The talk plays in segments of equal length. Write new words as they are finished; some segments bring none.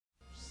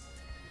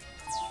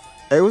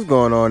Hey, what's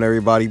going on,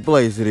 everybody?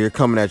 BlazeHood here,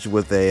 coming at you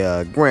with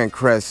a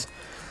Grancrest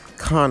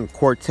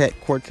Quartet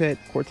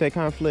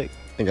conflict.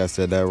 I think I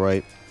said that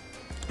right.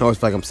 I always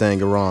feel like I'm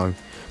saying it wrong.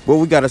 Well,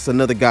 we got us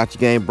another gotcha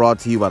game brought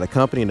to you by the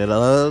company that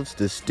loves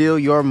to steal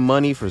your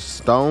money for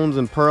stones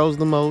and pearls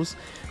the most,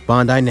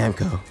 Bandai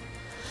Namco.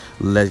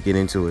 Let's get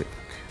into it.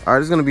 All right,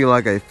 this is gonna be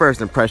like a first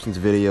impressions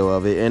video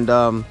of it,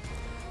 and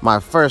my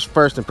first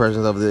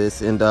impressions of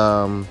this, and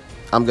I'm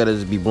gonna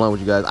just be blunt with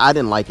you guys. I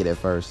didn't like it at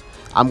first.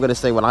 I'm gonna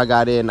say when I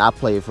got in, I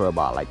played for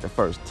about like the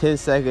first 10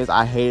 seconds.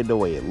 I hated the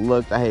way it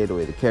looked. I hated the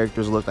way the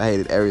characters looked. I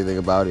hated everything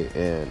about it,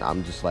 and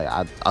I'm just like,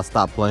 I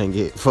stopped playing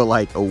it for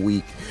like a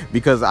week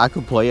because I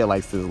could play it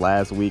like since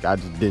last week. I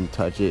just didn't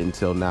touch it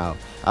until now.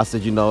 I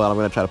said, you know what, I'm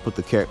gonna try to put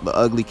the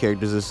ugly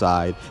characters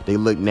aside. They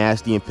look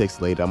nasty and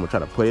pixelated. I'm gonna try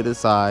to put it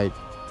aside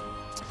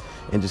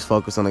and just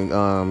focus on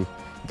the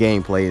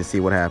gameplay and see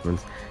what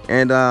happens.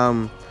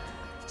 And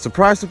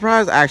surprise,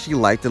 surprise, I actually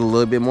liked it a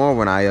little bit more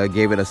when I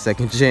gave it a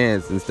second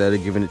chance instead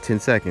of giving it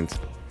 10 seconds.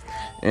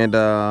 And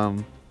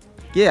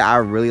yeah, I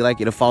really like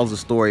it. It follows the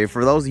story. And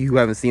for those of you who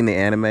haven't seen the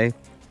anime,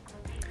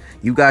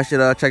 you guys should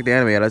check the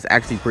anime out. It's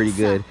actually pretty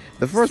good.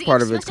 The first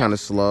part of it's kind of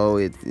slow.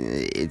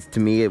 To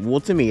me,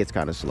 it's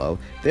kind of slow.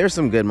 There's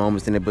some good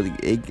moments in it, but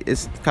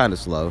it's kind of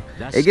slow.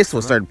 It gets to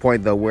a certain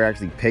point though where it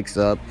actually picks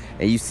up,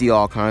 and you see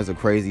all kinds of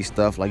crazy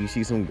stuff. Like you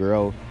see some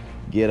girl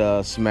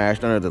get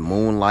smashed under the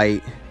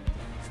moonlight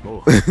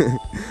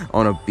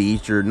on a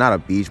beach, or not a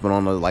beach, but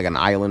on like an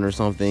island or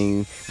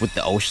something, with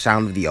the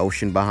sound of the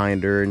ocean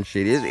behind her and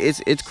shit.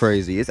 It's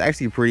crazy. It's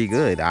actually pretty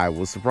good. I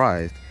was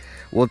surprised.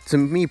 Well, to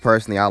me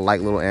personally, I like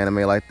little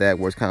anime like that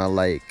where it's kind of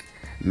like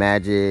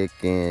magic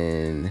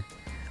and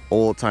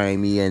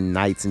old-timey and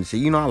knights and shit.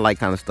 You know, I like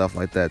kind of stuff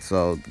like that,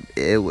 so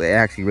it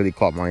actually really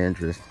caught my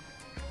interest.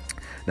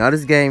 Now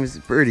this game is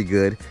pretty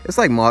good. It's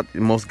like most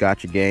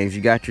gacha games.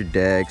 You got your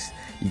decks,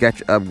 you got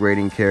your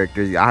upgrading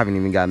characters. I haven't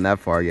even gotten that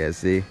far yet,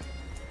 see? You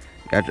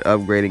got your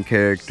upgrading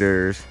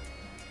characters.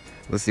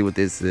 Let's see what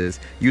this is.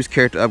 Use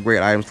character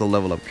upgrade items to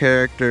level up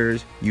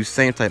characters. Use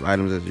same type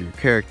items as your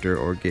character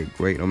or get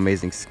great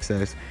amazing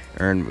success.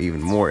 Earn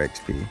even more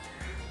XP.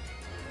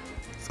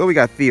 So we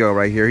got Theo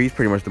right here. He's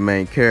pretty much the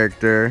main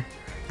character.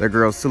 That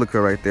girl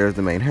Silica right there is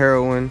the main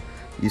heroine.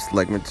 You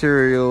select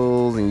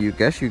materials, and you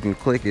guess you can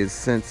click it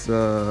since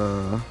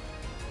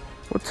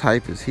what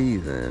type is he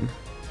then?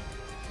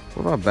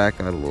 What if I back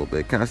out a little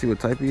bit? Can I see what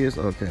type he is?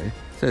 Okay, it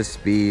says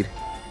speed.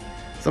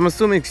 So I'm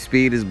assuming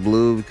speed is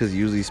blue because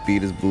usually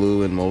speed is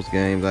blue in most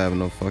games. I have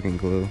no fucking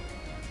clue.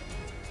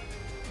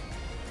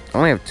 I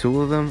only have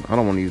 2 of them. I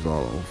don't want to use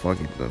all of them.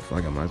 Fuck it, the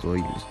fuck I might as well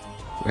use.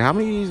 Wait, how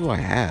many of these do I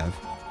have?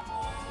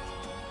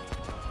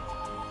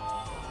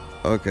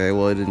 Okay,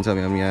 well it didn't tell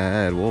me how many I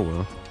had. Whoa,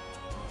 well.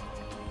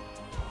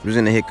 I'm just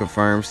gonna hit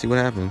confirm, see what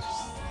happens.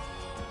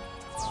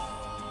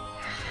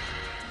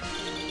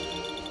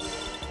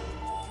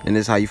 And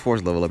this is how you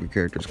force level up your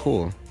characters.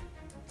 Cool.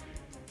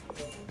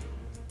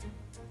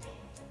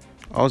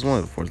 I always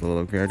wanted to force level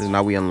up characters.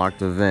 Now we unlocked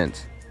the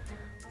event.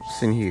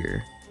 What's in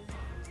here?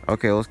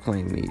 Okay, let's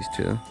claim these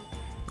 2.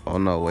 Oh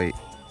no, wait.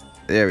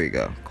 There we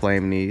go.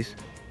 Claim these.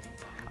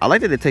 I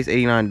like that it takes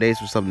 89 days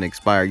for something to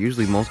expire.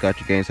 Usually most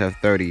gacha games have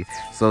 30.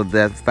 So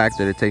that fact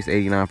that it takes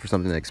 89 for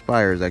something to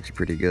expire is actually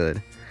pretty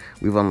good.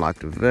 We've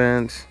unlocked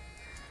events.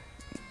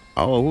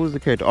 Oh, who's the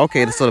character?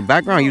 Okay, so the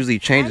background usually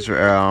changes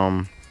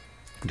for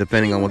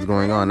depending on what's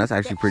going on. That's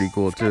actually pretty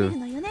cool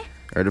too.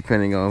 Or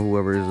depending on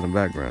whoever is in the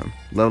background.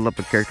 Level up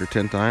a character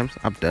 10 times.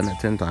 I've done it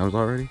 10 times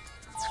already.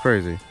 It's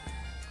crazy.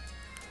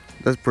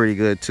 That's pretty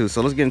good too.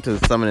 So let's get into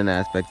the summoning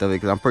aspect of it,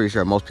 because I'm pretty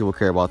sure most people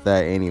care about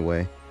that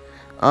anyway.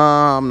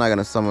 I'm not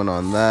gonna summon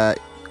on that.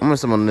 I'm gonna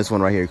summon on this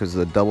one right here because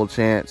it's a double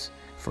chance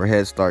for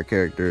head start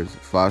characters.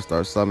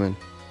 5-star summon.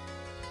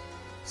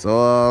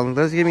 So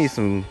let's give me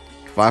some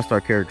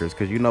 5-star characters,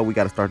 because you know we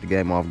got to start the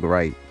game off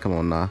right. Come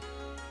on now.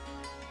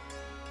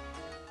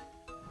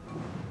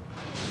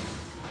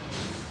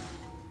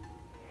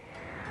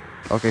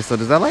 Okay, so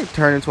does that like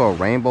turn into a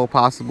rainbow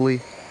possibly?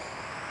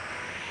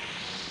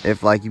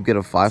 If like you get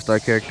a 5-star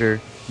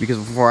character? Because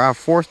for our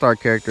 4-star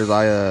characters,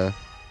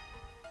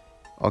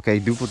 okay,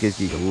 duplicates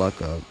get your luck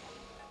up.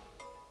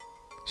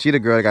 She the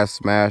girl that got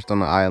smashed on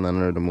the island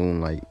under the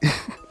moonlight.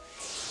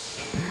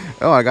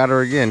 Oh, I got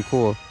her again.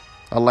 Cool.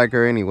 I like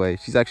her anyway.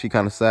 She's actually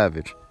kind of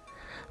savage.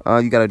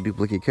 You got a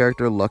duplicate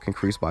character. Luck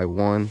increased by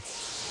 1.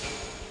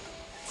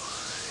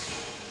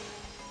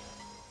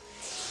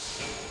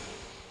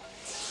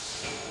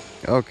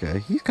 Okay,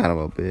 he's kind of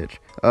a bitch.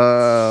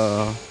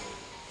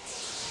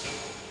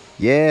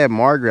 Yeah,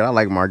 Margaret. I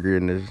like Margaret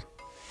in this.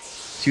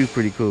 She was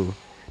pretty cool.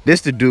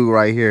 This the dude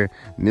right here,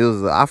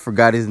 Mills. I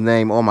forgot his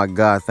name. Oh my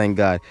god, thank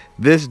God.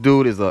 This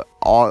dude is a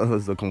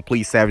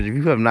complete savage. If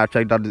you have not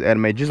checked out this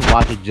anime, just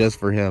watch it just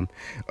for him.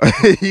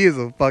 He is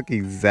a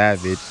fucking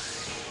savage.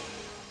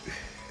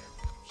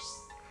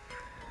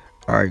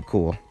 All right,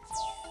 cool.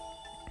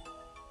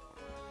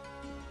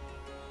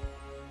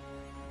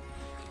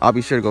 I'll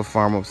be sure to go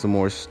farm up some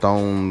more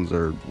stones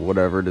or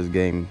whatever this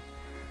game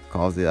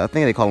calls it. I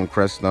think they call them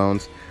crest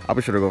stones. I'll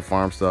be sure to go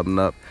farm something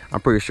up.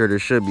 I'm pretty sure there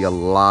should be a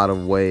lot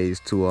of ways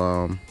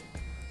to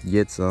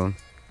get some.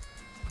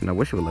 And I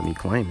wish it would let me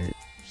claim it.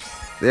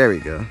 There we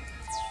go.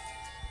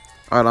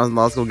 All right,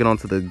 let's go get on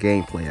to the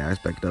gameplay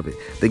aspect of it.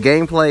 The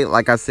gameplay,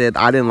 like I said,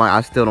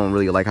 I still don't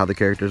really like how the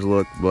characters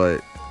look,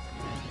 but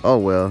oh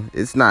well.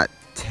 It's not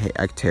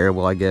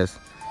terrible, I guess.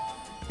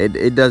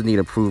 It does need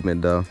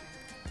improvement though.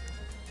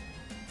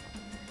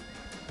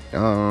 Who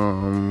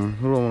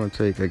do I want to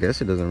take? I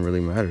guess it doesn't really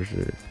matter,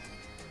 shit.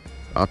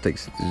 I'll take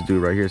this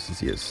dude right here since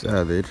he is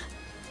savage.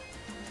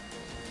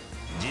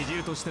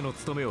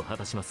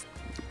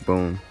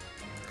 Boom.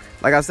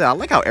 Like I said, I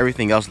like how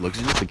everything else looks.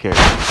 It's just the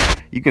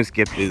character. You can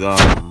skip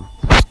the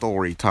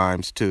story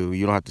times too.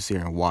 You don't have to sit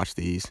here and watch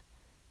these.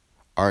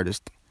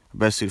 Artists.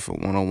 Best suited for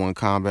one-on-one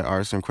combat.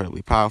 Artists are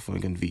incredibly powerful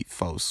and can beat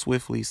foes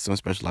swiftly. Some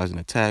specialize in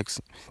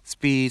attacks,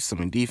 speed, some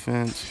in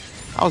defense.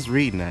 I was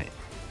reading that.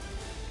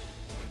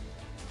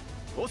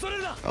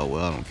 Oh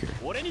well, I don't care.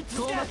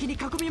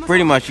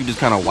 Pretty much, you just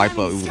kind of walk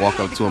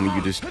up to him, and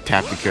you just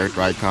tap the character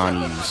icon,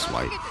 and you just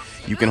swipe.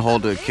 You can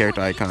hold the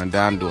character icon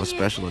down and do a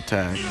special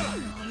attack.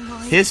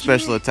 His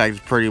special attack is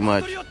pretty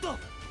much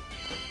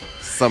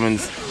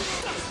summons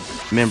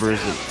members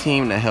of the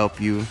team to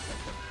help you.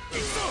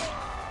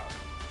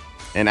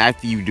 And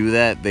after you do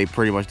that, they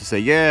pretty much just say,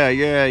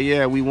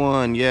 yeah, we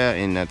won, yeah,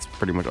 and that's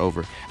pretty much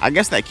over. I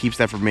guess that keeps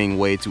that from being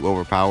way too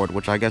overpowered,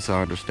 which I guess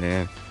I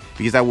understand.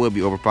 Because that would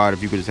be overpowered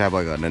if you could just have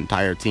like an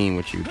entire team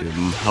with you to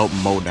help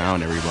mow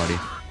down everybody.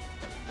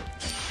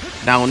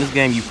 Now in this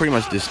game, you pretty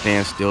much just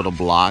stand still to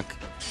block.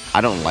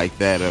 I don't like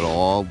that at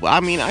all, but I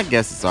mean, I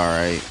guess it's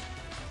alright.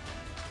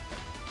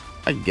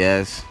 I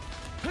guess.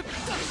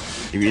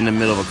 If you're in the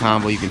middle of a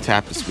combo, you can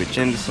tap to switch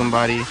into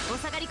somebody.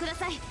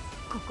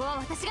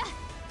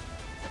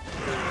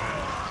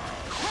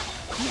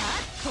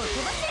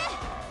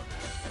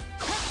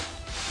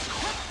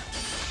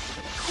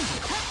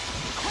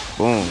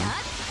 Boom.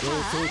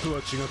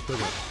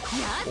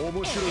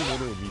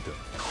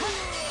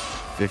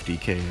 50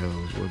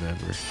 KOs,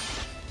 whatever.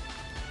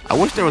 I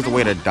wish there was a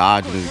way to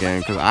dodge in this game,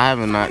 because I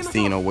haven't not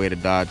seen a way to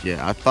dodge yet.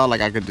 I thought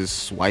like I could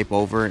just swipe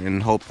over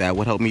and hope that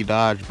would help me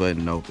dodge, but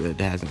nope, it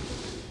hasn't.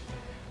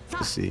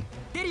 Let's see.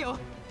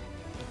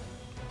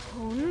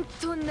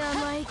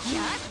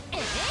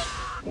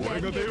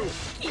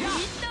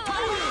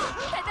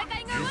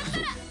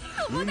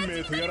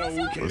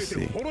 Let's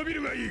see.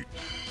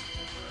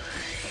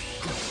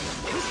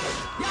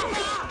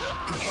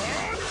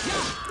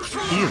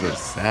 He's a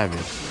savage.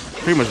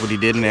 Pretty much what he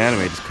did in the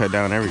anime, just cut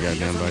down every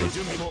goddamn body.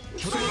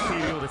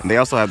 And they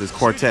also have this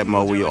quartet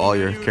mode where all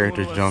your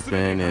characters jump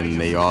in and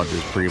they all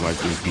just pretty much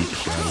just beat the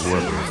shit out of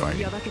whoever they're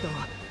fighting.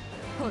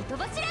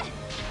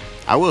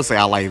 I will say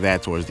I like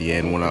that towards the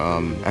end when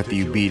after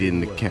you beat it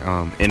and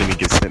the enemy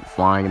gets sent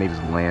flying and they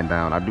just land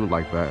down. I do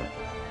like that.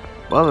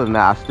 But other than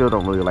that, I still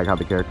don't really like how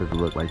the characters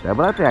look like that.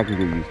 But I think I can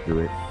get used to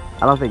it.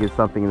 I don't think it's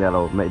something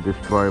that'll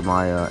destroy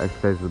my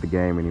expectations of the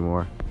game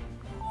anymore.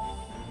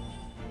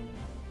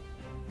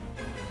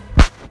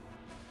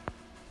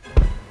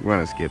 We're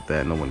gonna skip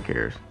that. No one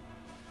cares.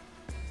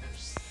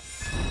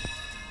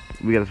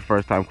 We got this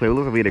first time clear. It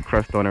looks like we get a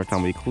crest on every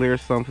time we clear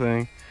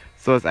something,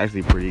 so it's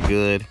actually pretty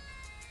good.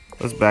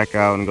 Let's back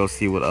out and go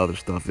see what other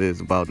stuff is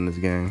about in this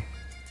game.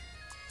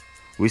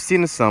 We've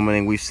seen the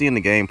summoning. We've seen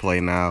the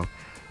gameplay now.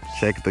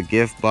 Check the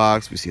gift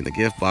box. We've seen the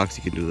gift box.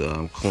 You can do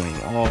the claim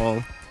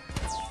all.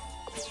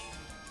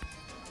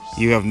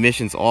 You have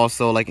missions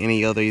also like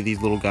any other of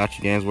these little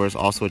gacha games where it's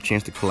also a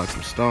chance to collect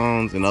some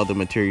stones and other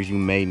materials you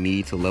may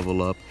need to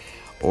level up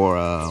or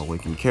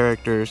awaken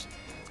characters.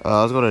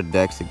 Let's go to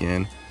Dex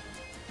again.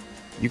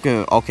 You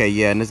can, okay,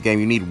 yeah, in this game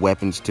you need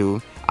weapons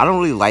too. I don't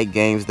really like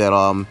games that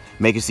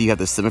make it so you have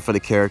to summon for the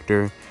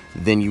character,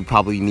 then you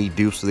probably need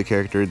dupes for the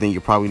character, then you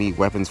probably need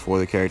weapons for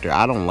the character.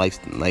 I don't like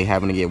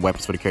having to get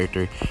weapons for the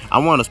character.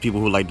 I'm one of those people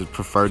who like to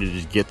prefer to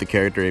just get the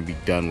character and be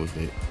done with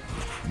it.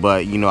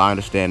 But, you know, I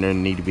understand there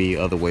need to be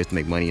other ways to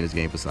make money in this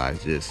game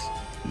besides just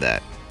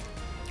that.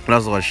 And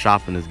also a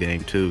shop in this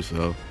game too,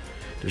 so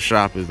the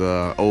shop is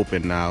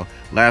open now.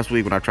 Last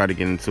week when I tried to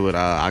get into it,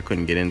 I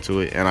couldn't get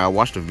into it. And I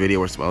watched a video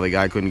where some other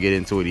guy couldn't get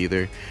into it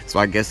either. So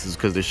I guess it's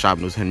because the shop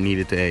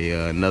needed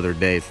another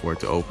day for it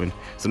to open.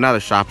 So now the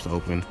shop's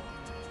open.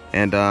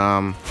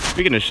 And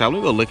speaking of shop, let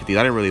me go look at these.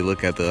 I didn't really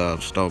look at the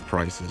stone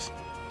prices.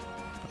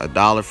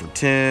 $1 for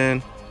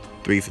 10,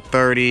 3 for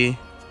 30,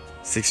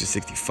 6 for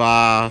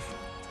 65.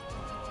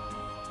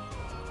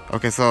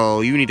 Okay,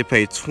 so you need to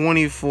pay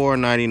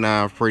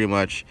 $24.99 pretty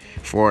much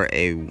for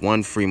a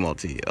 1 free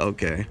multi.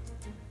 Okay.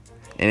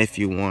 And if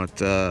you want,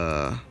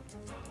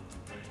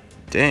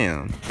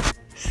 damn,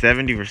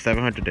 70 for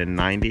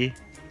 790.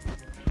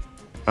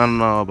 I don't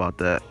know about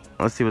that.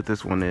 Let's see what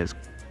this one is.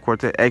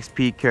 Quartet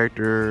XP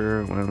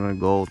character,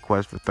 gold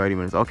quest for 30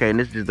 minutes. Okay, and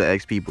this is just the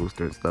XP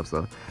booster and stuff,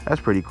 so that's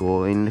pretty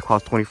cool. And it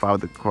costs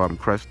 25 with the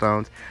crest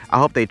stones. I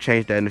hope they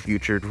change that in the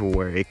future to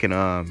where it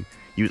can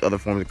use other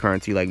forms of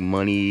currency like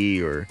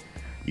money, or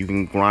you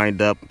can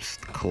grind up,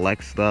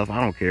 collect stuff. I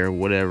don't care,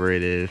 whatever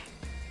it is.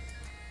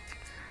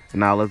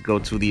 Now let's go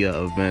to the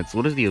events.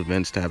 What is the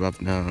events tab?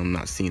 I'm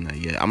not seeing that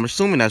yet. I'm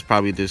assuming that's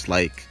probably just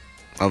like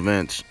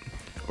events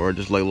or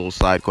just like little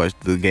side quests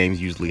the games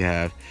usually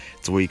have.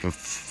 It's where you can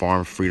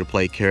farm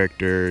free-to-play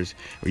characters,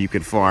 or you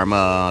can farm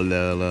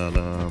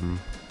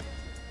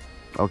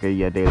okay,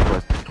 yeah, daily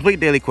quest. Complete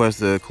daily quest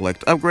to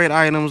collect upgrade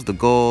items, the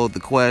gold, the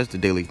quest, the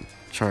daily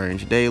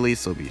challenge daily.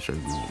 So be sure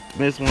to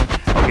miss one.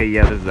 Okay,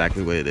 yeah, that's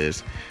exactly what it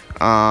is.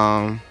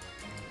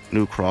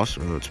 New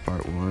Crossroads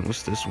Part 1.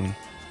 What's this one?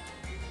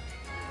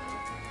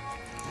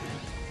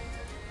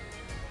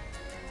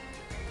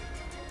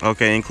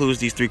 Okay, includes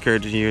these 3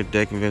 characters in your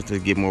deck events to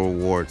get more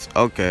rewards.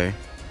 Okay.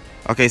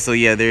 Okay, so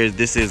yeah,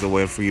 this is a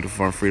way for you to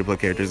farm free-to-play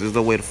characters. Is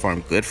there a way to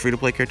farm good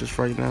free-to-play characters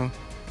right now?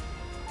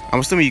 I'm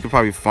assuming you could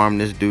probably farm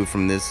this dude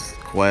from this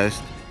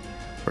quest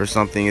or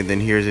something, and then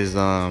here's his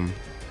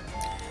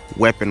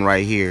weapon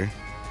right here,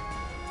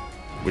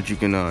 which you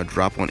can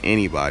drop on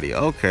anybody.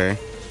 Okay.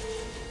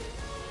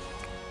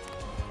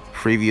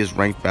 Previous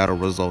ranked battle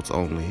results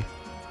only.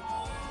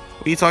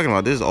 What are you talking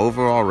about? This is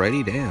over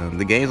already? Damn,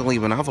 the game's only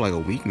been out for like a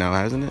week now,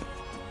 hasn't it?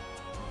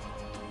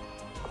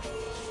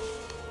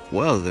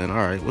 Well then,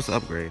 alright, what's the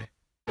upgrade?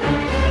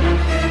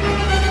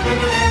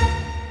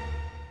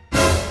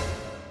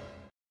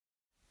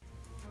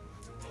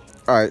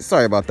 Alright,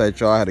 sorry about that,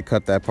 y'all. I had to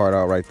cut that part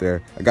out right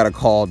there. I got a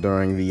call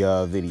during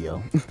the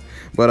video.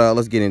 But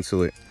let's get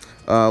into it.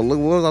 Look,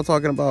 what was I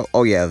talking about?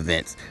 Oh yeah,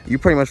 events. You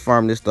pretty much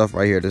farm this stuff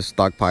right here to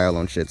stockpile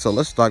on shit. So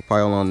let's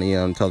stockpile on the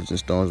intelligence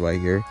stones right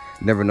here.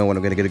 Never know when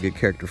I'm gonna get a good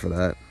character for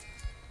that.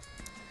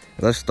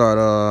 Let's start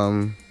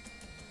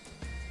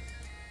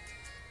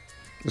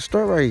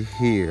right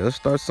here. Let's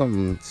start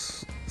something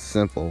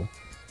simple.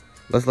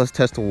 Let's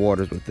test the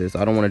waters with this.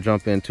 I don't want to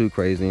jump in too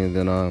crazy and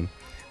then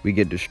we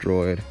get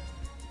destroyed.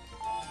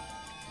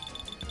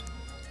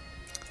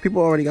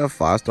 People already got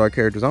 5-star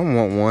characters. I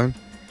want one.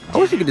 I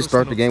wish you could just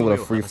start the game with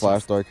a free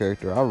 5-star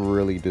character. I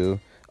really do.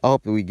 I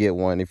hope that we get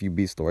one if you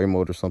beat story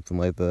mode or something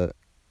like that.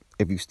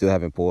 If you still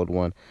haven't pulled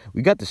one.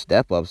 We got the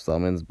step up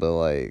summons, but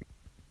like,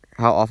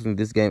 how often did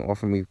this game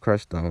offer me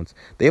crush stones?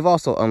 They've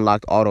also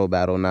unlocked auto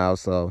battle now,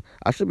 so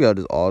I should be able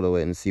to just auto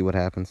it and see what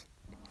happens.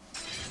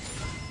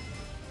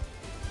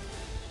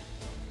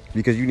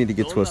 Because you need to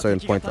get to a certain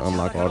point to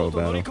unlock auto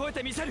battle.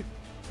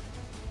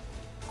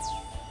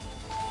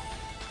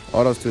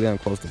 Auto's too damn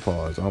close to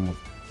pause. Almost.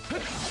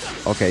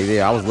 Okay,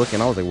 yeah, I was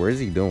looking. I was like, where is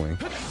he doing?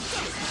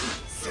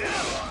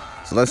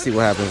 So let's see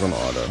what happens on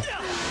auto.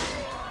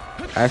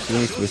 Actually,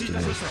 let me switch to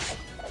this.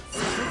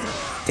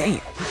 Damn.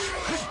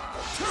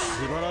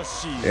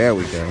 There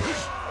we go.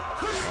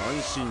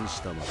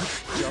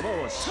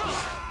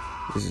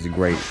 This is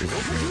great. This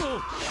is great.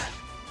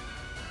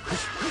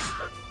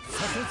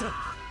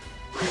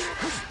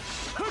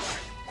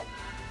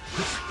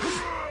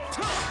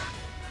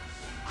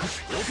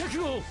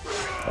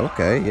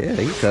 Okay, yeah,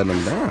 he cut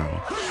him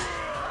down.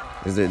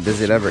 Does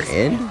it ever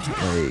end?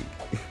 Like,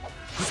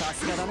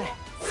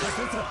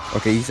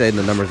 okay, you said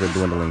the numbers are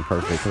dwindling.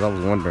 Perfect. Because I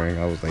was wondering,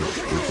 I was like,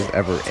 does this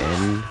ever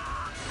end?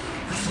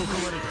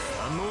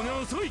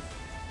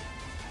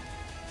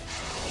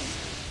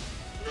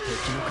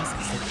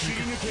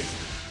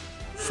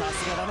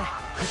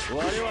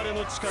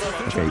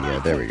 Okay, yeah,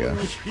 there we go.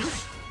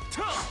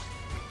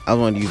 I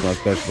want to use my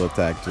special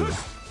attack too.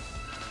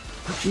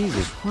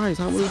 Jesus Christ,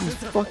 how many of these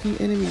fucking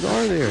enemies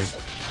are there?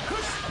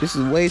 This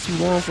is way too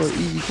long for an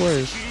easy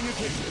quest.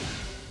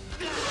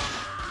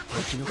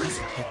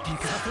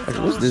 Like,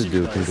 what's this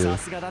dude can do?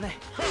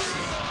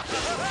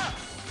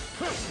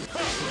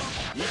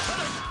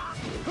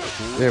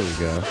 There we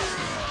go.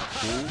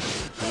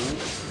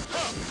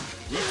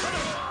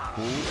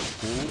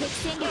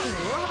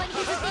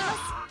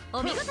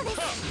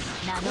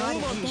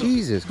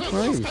 Jesus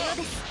Christ.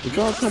 Did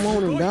y'all come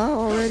on and die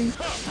already?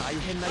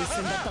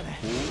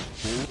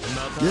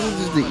 This is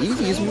just the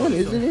easiest one,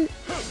 isn't it?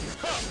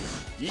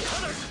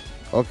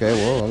 Okay,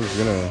 well, I'm just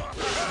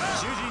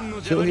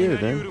gonna chill here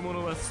then.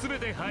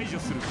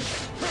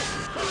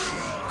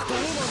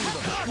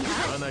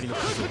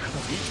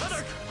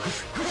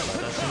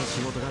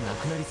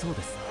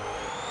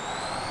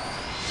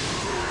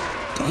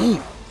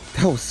 Damn,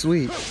 that was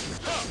sweet.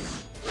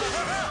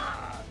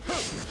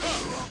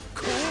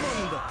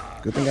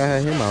 Good thing I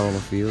had him out on the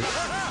field.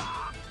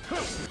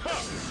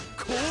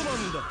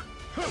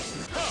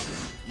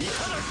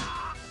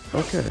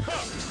 Okay.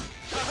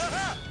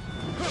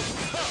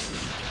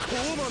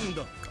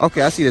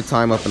 Okay, I see the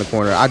time up in the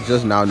corner. I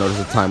just now noticed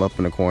the time up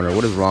in the corner.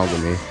 What is wrong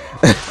with me?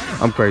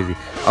 I'm crazy.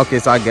 Okay,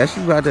 so I guess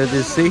you got to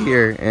just sit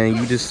here and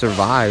you just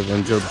survive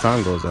until the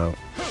time goes out.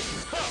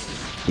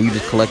 And you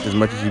just collect as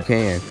much as you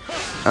can.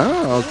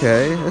 Oh,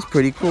 okay. That's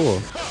pretty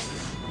cool.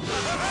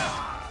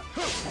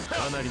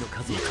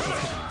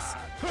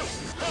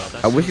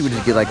 I wish you would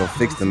just get like a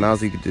fixed amount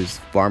so you could just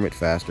farm it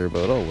faster,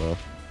 but oh well.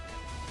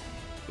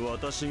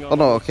 Oh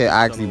no, okay,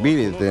 I actually beat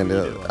it then.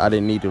 I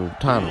didn't need the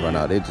time to run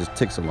out. It just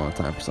takes a long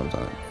time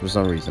for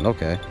some reason.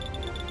 Okay.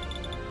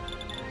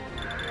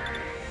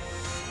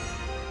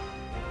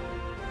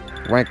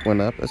 Rank went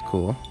up. That's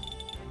cool.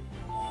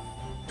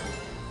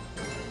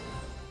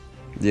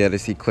 Yeah,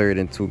 does he clear it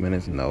in 2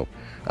 minutes? Nope.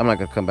 I'm not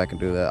gonna come back and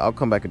do that. I'll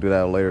come back and do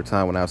that at a later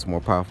time when I have some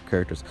more powerful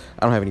characters.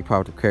 I don't have any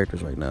powerful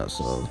characters right now,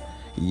 so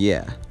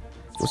yeah.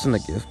 What's in the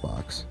gift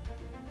box?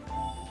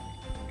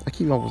 I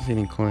keep almost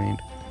getting claimed.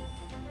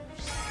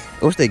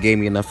 I wish they gave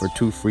me enough for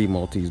 2 free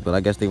multis, but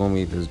I guess they want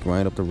me to just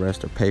grind up the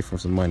rest or pay for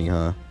some money,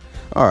 huh?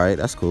 Alright,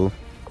 that's cool.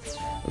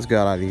 Let's get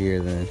out of here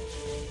then.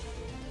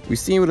 We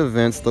seen what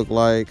events look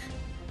like.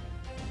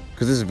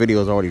 Because this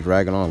video is already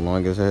dragging on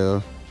long as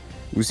hell.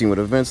 We've seen what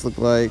events look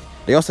like.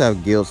 They also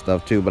have guild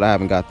stuff too, but I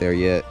haven't got there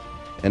yet.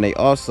 And they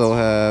also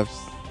have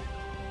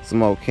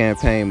some old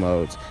campaign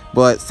modes.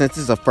 But since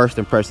this is a first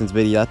impressions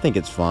video, I think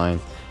it's fine.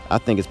 I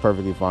think it's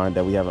perfectly fine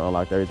that we haven't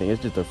unlocked everything.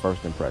 It's just the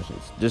first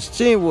impressions. Just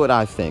seeing what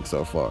I think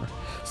so far.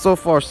 So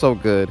far, so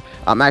good.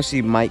 I'm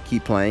actually might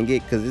keep playing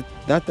it because it's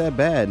not that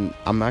bad. And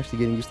I'm actually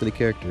getting used to the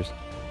characters.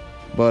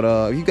 But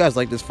if you guys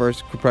like this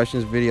first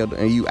impressions video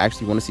and you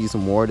actually want to see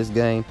some more of this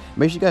game,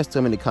 make sure you guys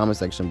tell me in the comment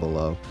section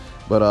below.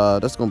 But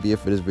that's going to be it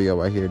for this video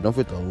right here. Don't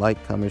forget to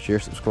like, comment, share,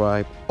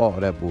 subscribe, all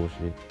that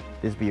bullshit.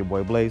 This be your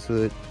boy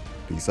BlazeHood.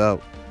 Peace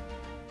out.